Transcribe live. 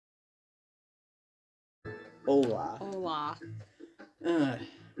Hola. Hola.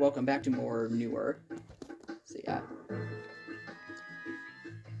 Welcome back to more newer. So yeah.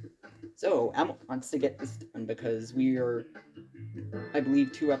 So Emma wants to get this done because we are, I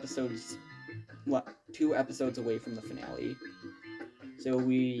believe, two episodes away from the finale. So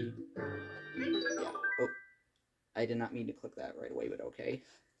we, yeah. Oh, I did not mean to click that right away, but okay.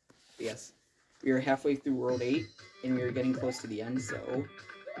 But yes, we are halfway through World 8, and we are getting close to the end. So,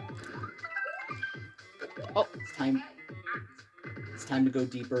 Oh, it's time. It's time to go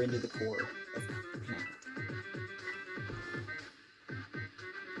deeper into the core of Connect.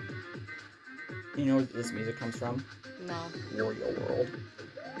 You know where this music comes from? no. Wario World.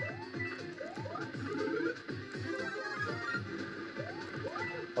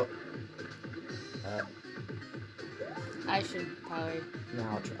 Oh. I should probably.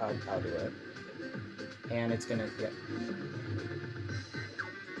 No, I'll do it. And it's gonna, yeah.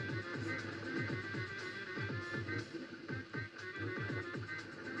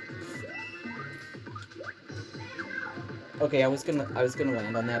 Okay, I was gonna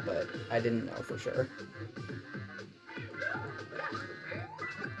land on that, but I didn't know for sure.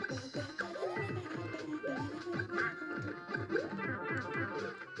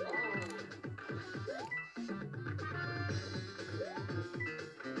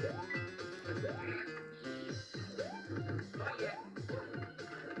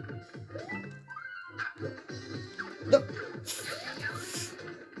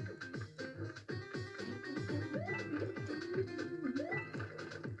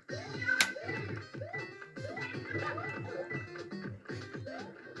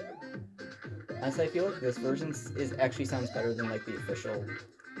 Honestly, I feel like this version actually sounds better than like the official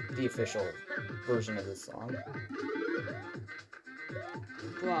version of this song.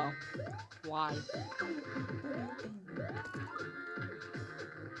 Bro, why?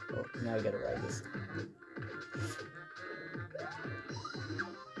 Oh, now I gotta ride this.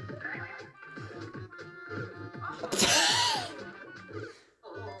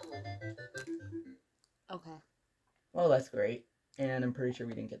 Okay. Well, that's great. And I'm pretty sure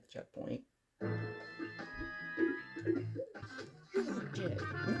we didn't get the checkpoint. Okay,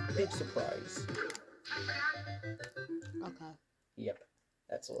 big surprise. Okay. Yep,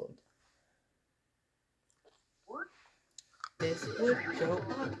 that's a little. This would go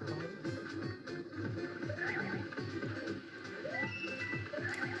up.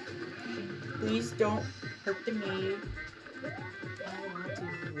 Please don't hurt me. I want to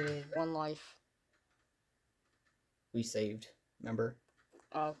live. One life. We saved, remember?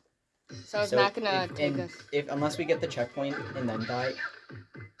 Oh. So it's not gonna take us. Unless we get the checkpoint and then die.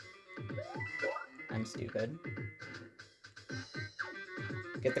 I'm stupid.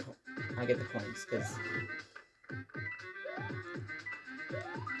 I get the coins, because...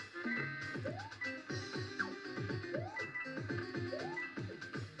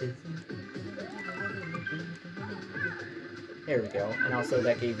 There we go. And also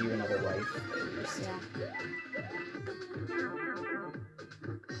that gave you another life, at least. Yeah.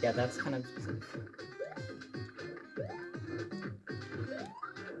 Yeah, that's kind of...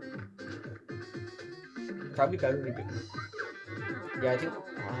 Probably better to be... Yeah, I think...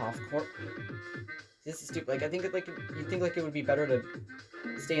 of course... This is stupid. Like, I think it, like, you'd think, like, it would be better to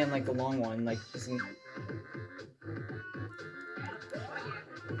stay on, like, the long one, like, just in...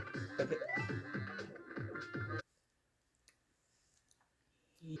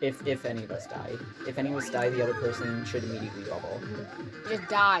 If any of us die. If any of us die, the other person should immediately bubble. Just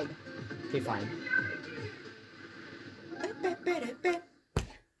died. Okay, fine.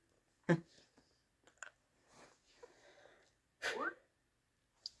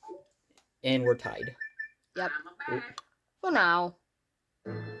 And we're tied. Yep. For now.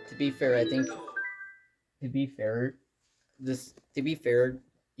 To be fair, I think... To be fair,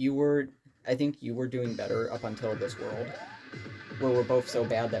 I think you were doing better up until this world. Where we're both so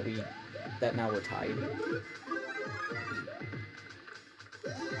bad that now we're tied.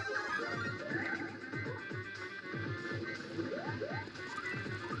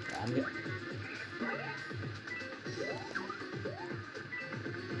 Yeah, I'm gonna...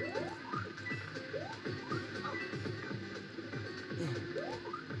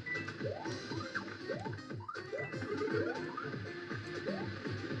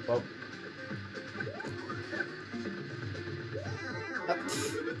 Well...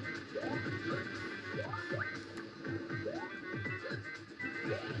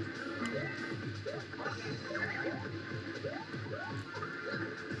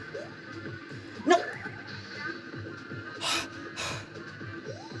 No!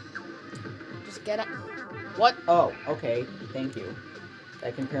 Just get it. What? Oh, okay. Thank you.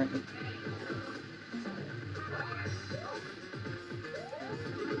 I can apparently...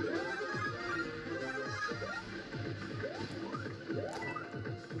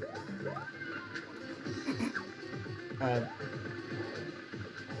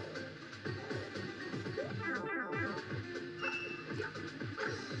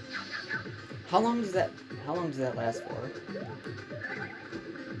 How long does that last for?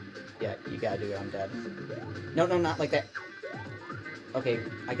 Yeah, you gotta do it, I'm dead. No, not like that. Okay,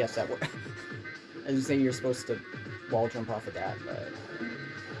 I guess that worked. I was saying you're supposed to wall jump off of that, but...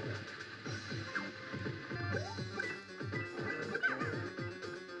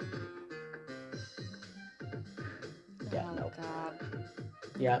 Yeah, oh, no. God.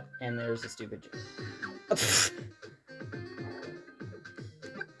 Yeah, and there's a stupid...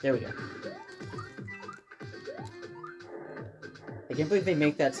 There we go. I can't believe they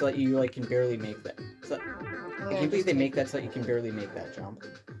make that so that you, like, can barely make that. I can't believe they make that so that you can barely make that jump.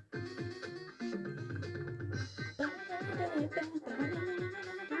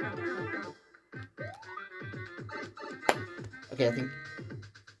 Okay, I think...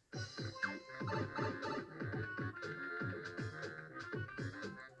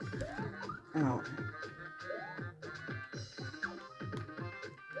 Oh.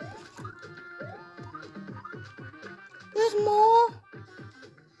 There's more.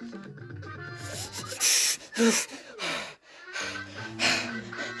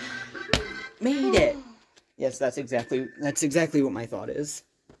 Made it! Yes, that's exactly what my thought is.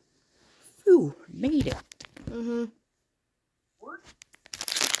 Phew, made it. Mm-hmm.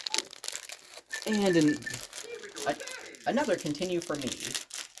 And another continue for me.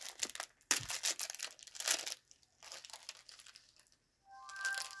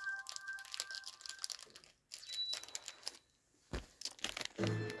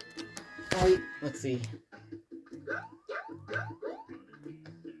 Let's see.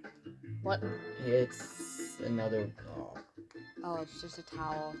 What? It's another... Oh, it's just a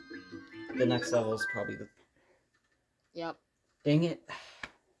towel. The next level is probably the... Yep. Dang it.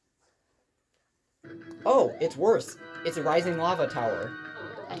 Oh, it's worse. It's a rising lava tower.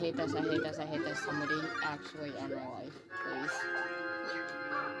 I hate this, I hate this, I hate this. Somebody actually end my life, please.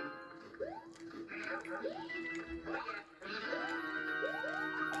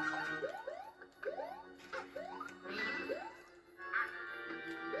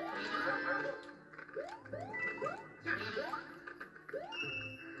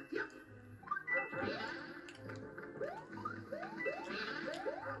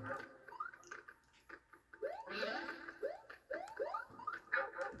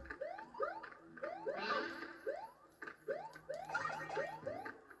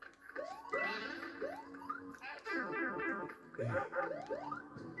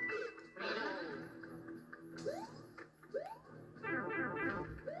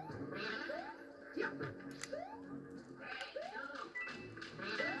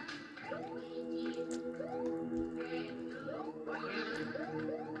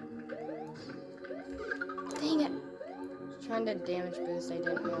 Dang it! Trying to damage boost, I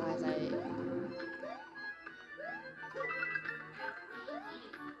didn't realize I...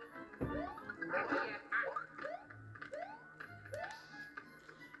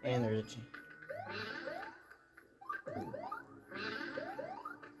 And there's a...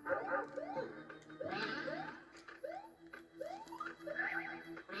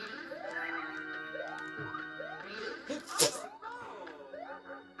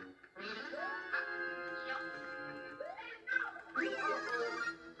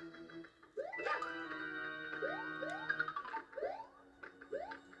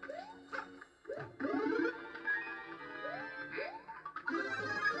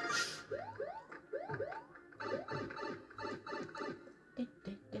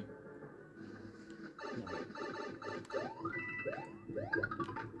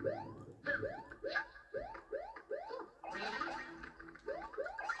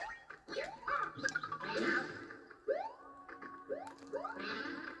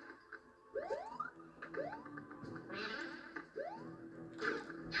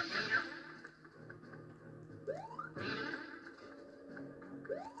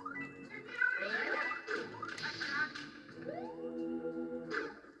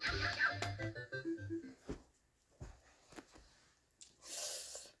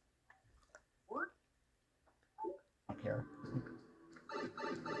 Here.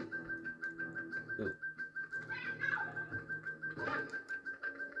 Ooh.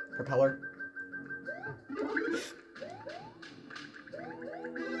 Propeller.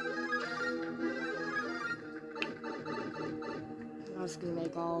 That's gonna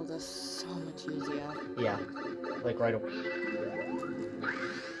make all this so much easier. Yeah. Like right away.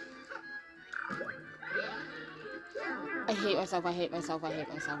 hate myself, I hate myself, I hate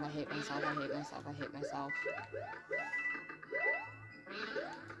myself, I hate myself, I hate myself, I hate myself.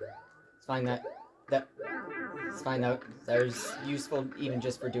 It's fine that it's fine that there's useful even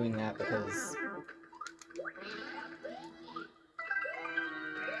just for doing that because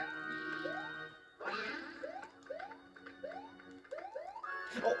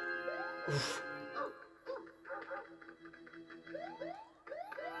oh. Oof.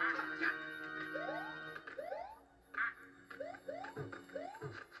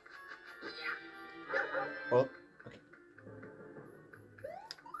 Well, okay.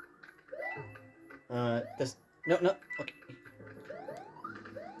 This no, okay.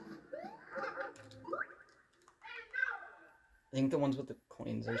 I think the ones with the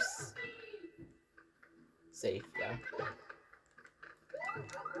coins are safe, yeah.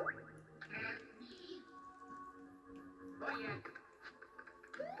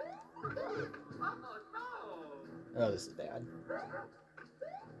 Oh, this is bad.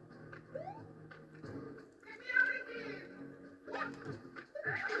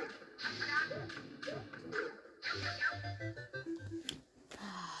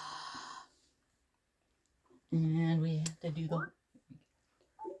 And we have to do the...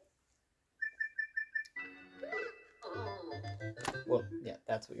 Well, yeah,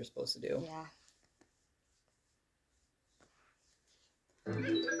 that's what you're supposed to do. Yeah.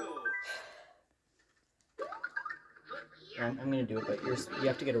 I'm gonna do it, but you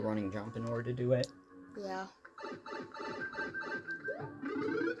have to get a running jump in order to do it. Yeah.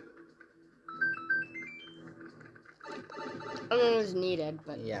 I mean, it was needed,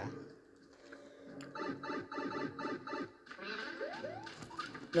 but... Yeah.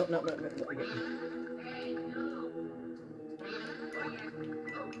 No. Okay.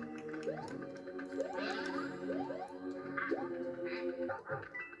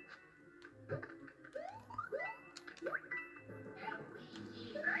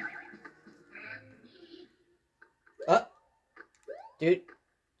 Dude,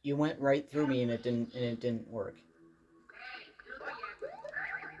 you went right through me and it didn't work.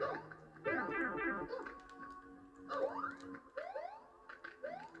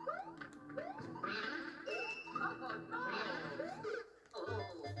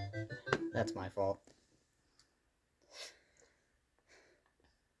 That's my fault.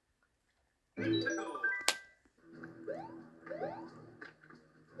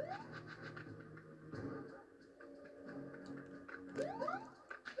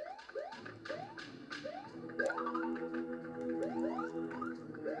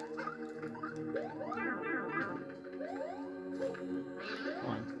 Come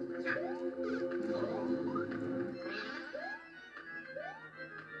on.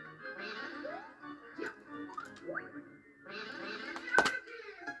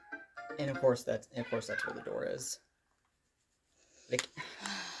 And of course that's where the door is. Like,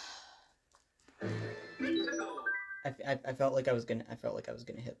 I felt like I was gonna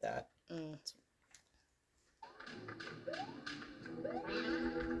hit that. Mm.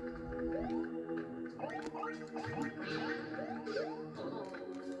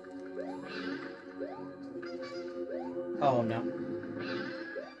 Oh no.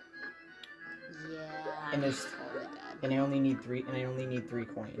 Yeah. And there's totally dead. and I only need 3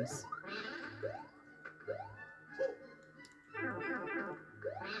 coins.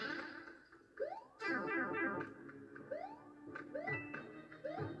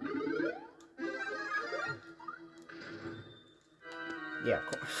 Yeah, of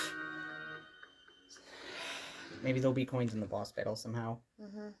course. Maybe there'll be coins in the boss battle somehow.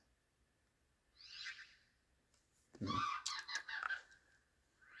 Mm-hmm.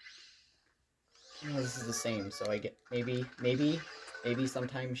 Oh, this is the same, so I get maybe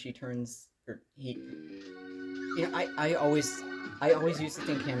sometimes she turns or he. You know, I always used to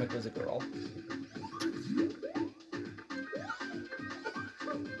think Hammock was a girl.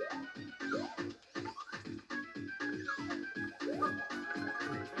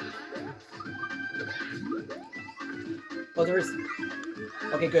 Oh, there is.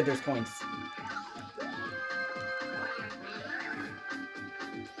 Okay, good. There's coins.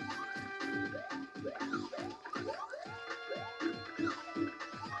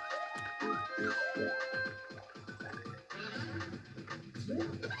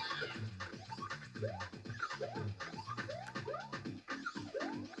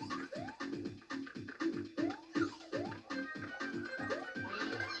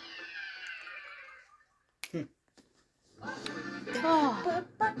 Oh.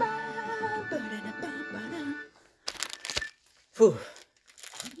 Whew.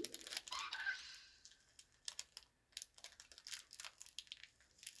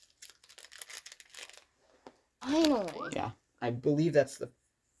 Finally. Yeah, I believe that's the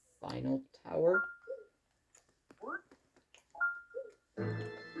final tower.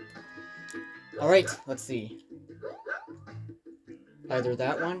 Alright, let's see. Either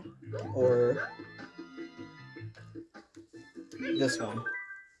that one, or this one.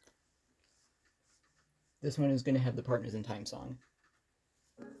 This one is going to have the Partners in Time song.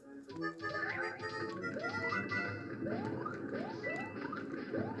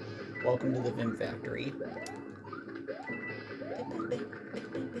 Welcome to the Vim Factory.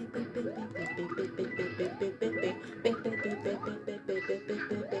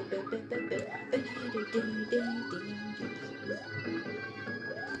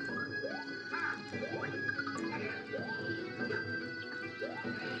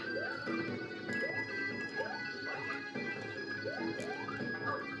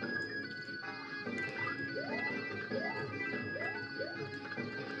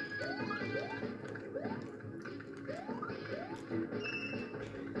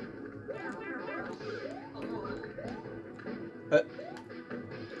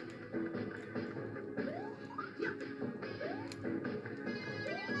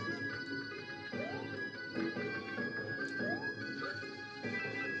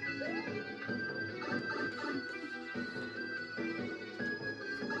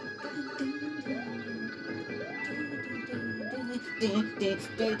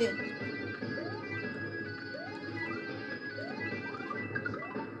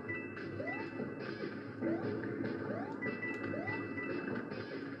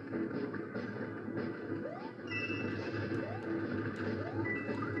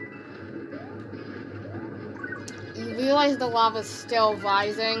 You realize the lava's still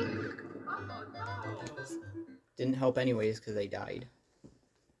rising? Didn't help anyways because they died.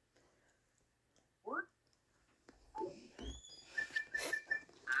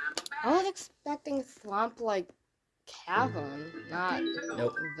 I was expecting Swamp like Cavern, not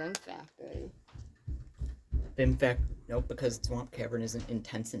Nope. Vent Factory. In fact, nope, because Swamp Cavern isn't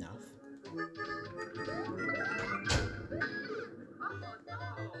intense enough.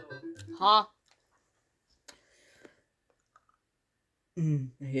 Huh? I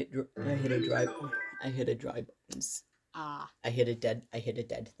hit a dry bones. Ah. I hit a dead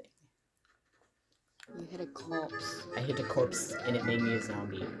thing. You hit a corpse. I hit a corpse and it made me a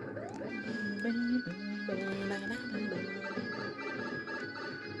zombie.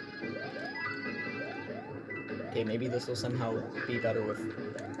 Okay, maybe this will somehow be better with...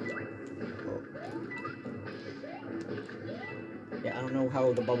 Oh. Yeah, I don't know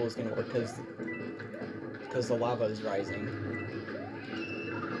how the bubble is gonna work because the lava is rising.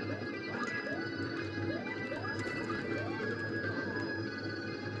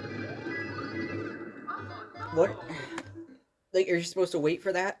 What? Like, you're supposed to wait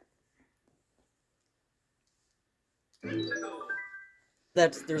for that?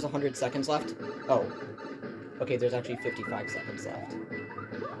 There's 100 seconds left? Oh. Okay, there's actually 55 seconds left.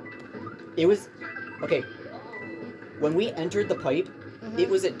 It was... Okay. When we entered the pipe, it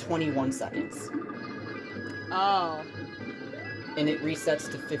was at 21 seconds. Oh. And it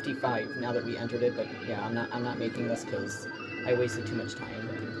resets to 55 now that we entered it, but yeah, I'm not making this because I wasted too much time.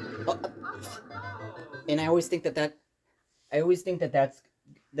 And I always think that's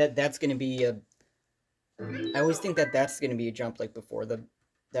gonna be a... I always think that's gonna be a jump like before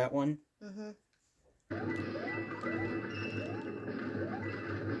that one.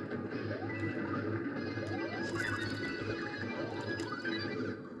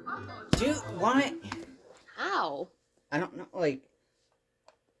 Dude, why? How? I don't know, like...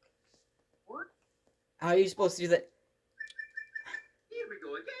 How are you supposed to do that? Here we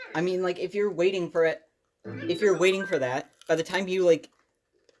go again. I mean, like, if you're waiting for that, by the time you, like,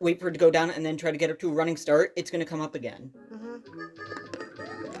 wait for it to go down and then try to get it to a running start, it's gonna come up again.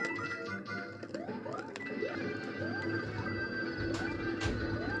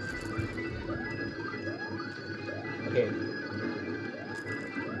 Okay.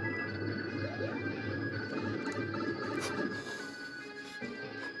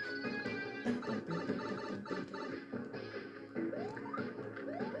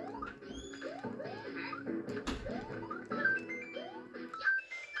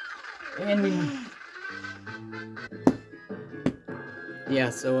 And we... Yeah,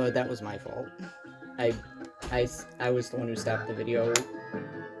 so that was my fault. I was the one who stopped the video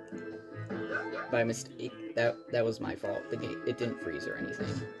by mistake. That was my fault. The game, it didn't freeze or anything.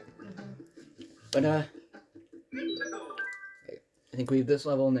 But okay. I think we have this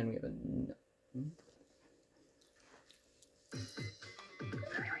level and then we have a...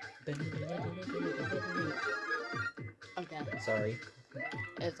 Okay. Sorry.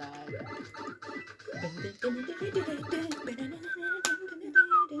 It's alright.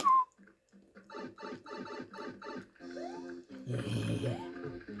 Yeah.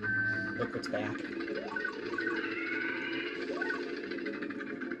 Look what's back.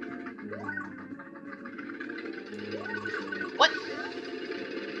 What?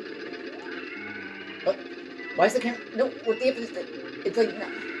 What? Why is the camera? No, what the F is that? It's like. No.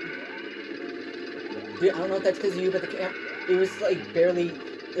 Dude, I don't know if that's because of you, but the camera. It was like barely.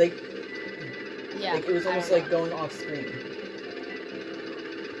 Like. Yeah. Like it was almost like going off screen.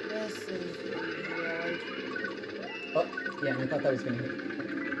 This is weird. Oh, yeah, I thought that was gonna hit.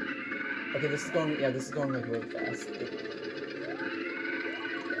 Okay, this is going. Yeah, this is going like really fast.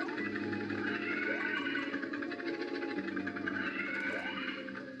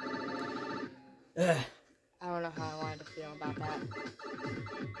 Ugh. I don't know how I wanted to feel about that.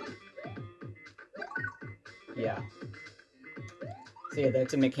 Yeah. So yeah,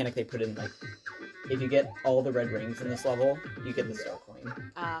 that's a mechanic they put in, like, if you get all the red rings in this level, you get the star coin.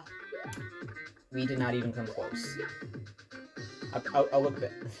 Ah. We did not even come close. I'll look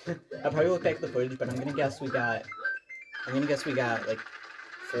back. I'll probably look back at the footage, but I'm gonna guess we got like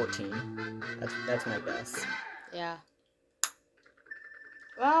 14. That's my guess. Yeah.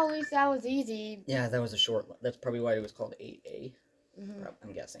 Well, at least that was easy. Yeah, that was a short. That's probably why it was called 8A. Mm-hmm.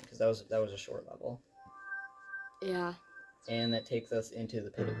 I'm guessing because that was a short level. Yeah. And that takes us into the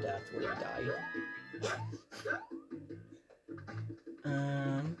pit of death where we die.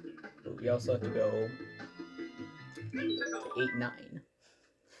 But we also have to go to 8, 9.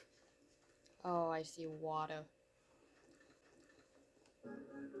 Oh, I see water.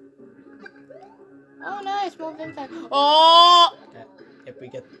 Oh, nice, more Vimfact. Oh! If we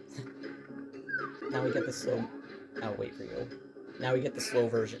get... Now we get the slow... I'll wait for you. Now we get the slow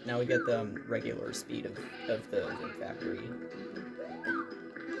version. Now we get the regular speed of the Vim Factory.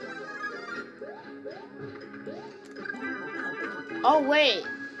 Oh, wait.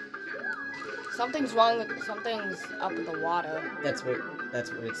 Something's wrong with... Something's up with the water. That's what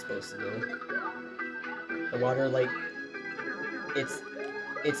it's supposed to do. The water, like... It's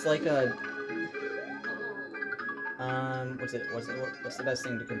like a... What's the best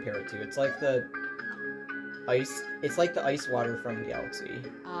thing to compare it to? It's like the ice. It's like the ice water from Galaxy,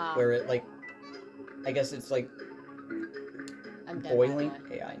 where it like, I guess it's like boiling.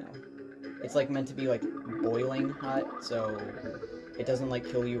 Yeah, I know. It's like meant to be like boiling hot, so it doesn't like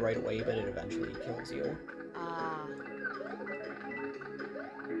kill you right away, but it eventually kills you. I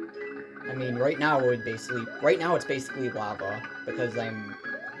mean, right now it's basically lava because I'm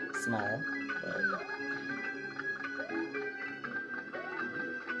small, but.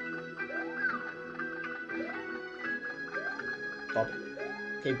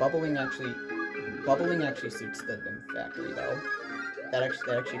 Okay, bubbling actually suits the Vim Factory though. That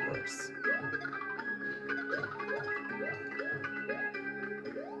actually works.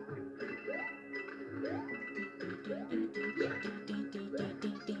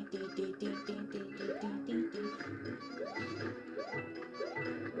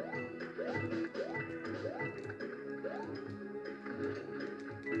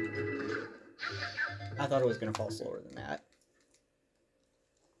 I thought it was gonna fall slower than that.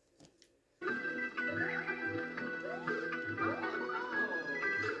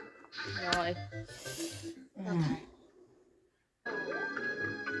 Really?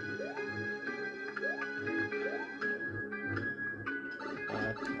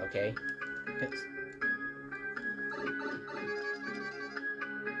 Okay.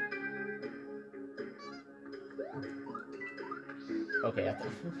 Okay, I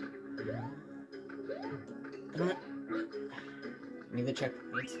need the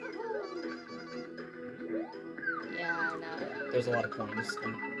checkpoints. Yeah, I know. There's a lot of coins,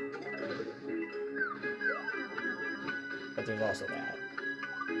 but there's also that.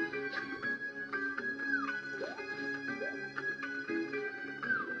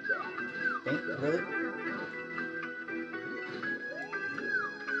 Really?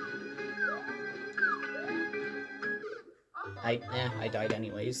 I died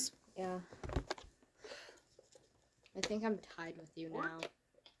anyways. Yeah. I think I'm tied with you now.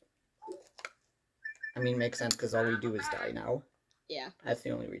 I mean, makes sense because all we do is die now. Yeah. That's the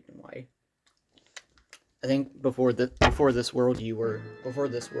only reason why. I think before this world you were in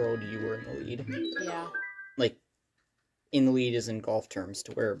the lead. Yeah. Like, in the lead is in golf terms,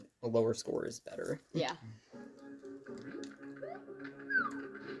 to where a lower score is better. Yeah.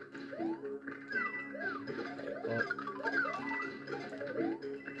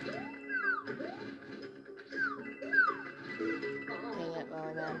 Dang it,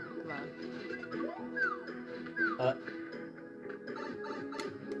 Merman. Come on.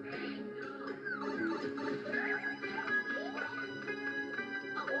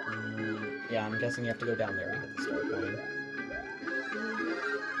 Yeah, I'm guessing you have to go down there to get the star coin.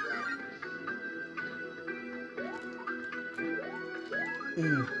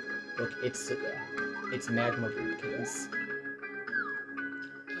 Look, it's magma bootcans.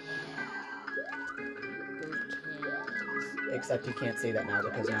 Except he can't say that now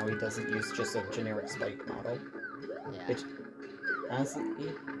because now he doesn't use just a generic spike model. Yeah. Which, honestly,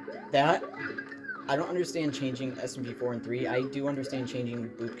 that I don't understand changing SMP4 and 3. I do understand changing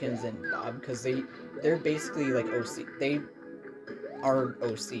Boopkins and Bob because they're basically like OC. They are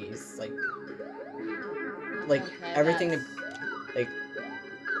OCs. Like Okay, everything, that's- like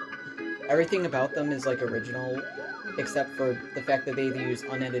everything about them is like original, except for the fact that they use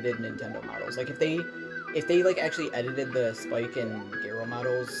unedited Nintendo models. Like if they like actually edited the Spike and Gyro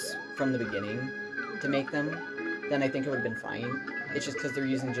models from the beginning to make them, then I think it would have been fine. It's just because they're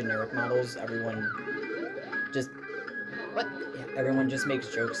using generic models, everyone just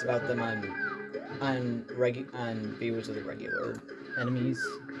makes jokes about them on views of the regular enemies.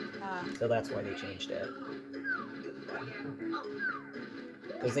 So that's why they changed it.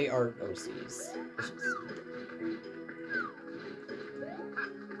 Because they are OCs.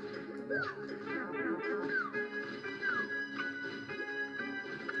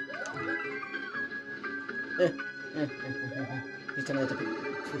 Please tell me that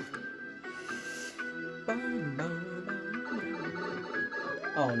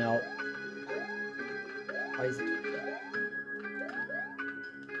Oh no. Why is it?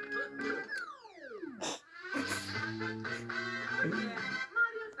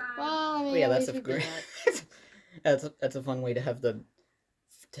 Well, I mean, Yeah, at that's least a we did great. That's a fun way to have the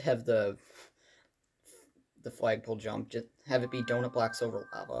flagpole jump. Just have it be donut blocks over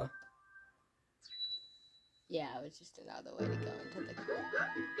lava. Yeah, it was just another way to go into the.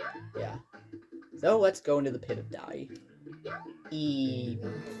 Yeah. So let's go into the pit of dye.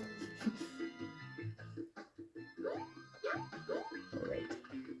 Alright.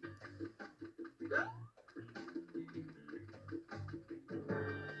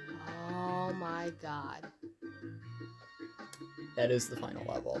 Oh my god. That is the final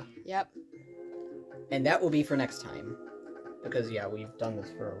level. Yep. And that will be for next time. Because, yeah, we've done this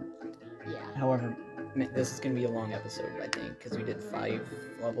for... Yeah. However, this is going to be a long episode, I think, because we did 5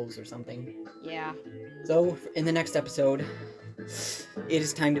 levels or something. Yeah. So, in the next episode, it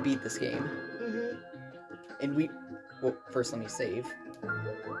is time to beat this game. Mm-hmm. And well, first let me save.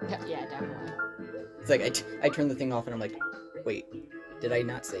 Yeah, definitely. It's like, I turn the thing off and I'm like, wait, did I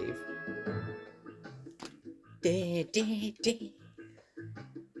not save? I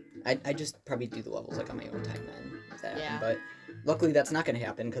just probably do the levels like on my own time then. If that happened. But luckily that's not going to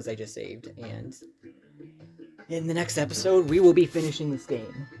happen because I just saved. And in the next episode, we will be finishing this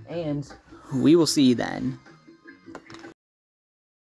game. And we will see you then.